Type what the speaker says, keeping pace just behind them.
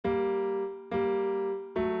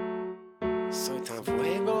Soy tan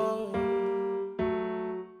fuego,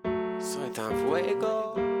 soy tan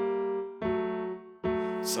fuego,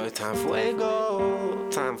 soy tan fuego,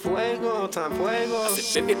 tan fuego, tan fuego. I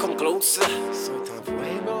said, baby, come closer. Soy tan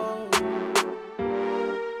fuego,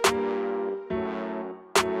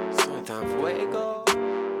 soy tan fuego,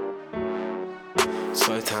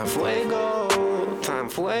 soy tan fuego, tan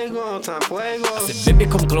fuego, tan fuego. I said,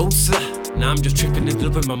 baby, come closer. Now I'm just tripping in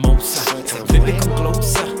love with my mosa. I said, baby, come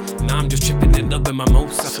closer. Now I'm just tripping in love with my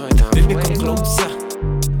mosa. Baby, come closer.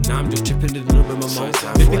 Now I'm just tripping in love with my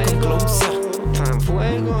mosa. Baby, come closer. Tan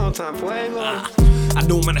fuego, tan fuego. I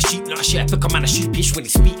know man a sheep, not a shepherd. Come man a sheepish when he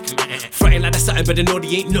speak. Fretting like that's something, but they know they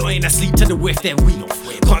ain't nothing. I sleep to the whiff, they're weak.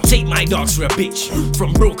 Can't take my dogs for a bitch.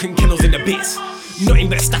 From broken kennels in the bits. Nothing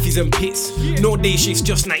but staffies and pits. No day shifts,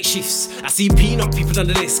 just night shifts. I see P, not people on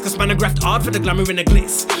the list. Cause man I graft hard for the glamour and the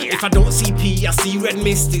glitz. If I don't see P, I see red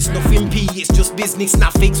mist. It's nothing P, it's just business.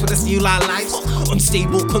 Not fakes when I steal our lives.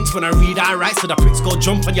 Unstable cunts when I read I write. So the pricks go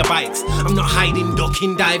jump on your bikes. I'm not hiding,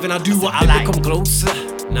 ducking, diving, I do what I like. Come closer.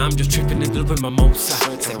 Now I'm just tripping in love with my mosa.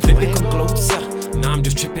 Baby, come closer. Now I'm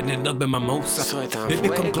just tripping in love with my mosa. Baby,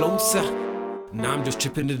 come closer. Now I'm just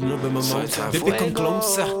tripping in love with my mosa. Baby, come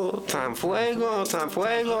closer. Tan fuego, tan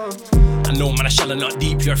fuego. I know man, I shallow not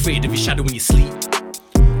deep. You're afraid of your shadow when you sleep.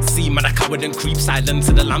 See man, I coward and creep. Silence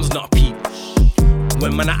to the lamb's not a peep.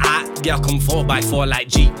 When man I act, girl come 4x4 like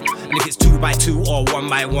Jeep. And if it's 2x2 or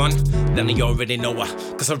 1x1, then you already know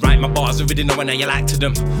her. Cause I write my bars, already know when I like to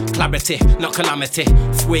them. Clarity, not calamity.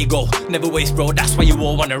 Fuego, never waste bro, that's why you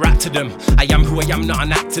all wanna rap to them. I am who I am, not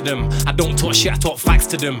an act to them. I don't talk shit, I talk facts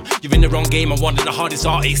to them. You're in the wrong game, I'm one of the hardest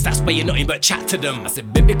artists. That's why you're nothing but chat to them. I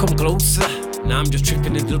said, baby, come closer. Now I'm just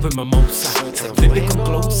tripping in love with my mosa. I said, baby, come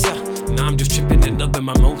closer. Now I'm just tripping in love with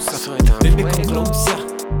my mosa. Baby, come closer.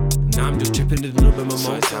 Now I'm just tripping in love with my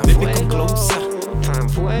mosa. Baby, come closer. Tan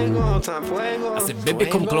fuego, tan fuego. I said, baby,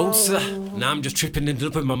 come closer. Now I'm just tripping in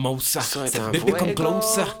love with my mosa. I said, baby, come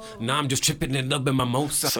closer. Now I'm just tripping in love with my mosa.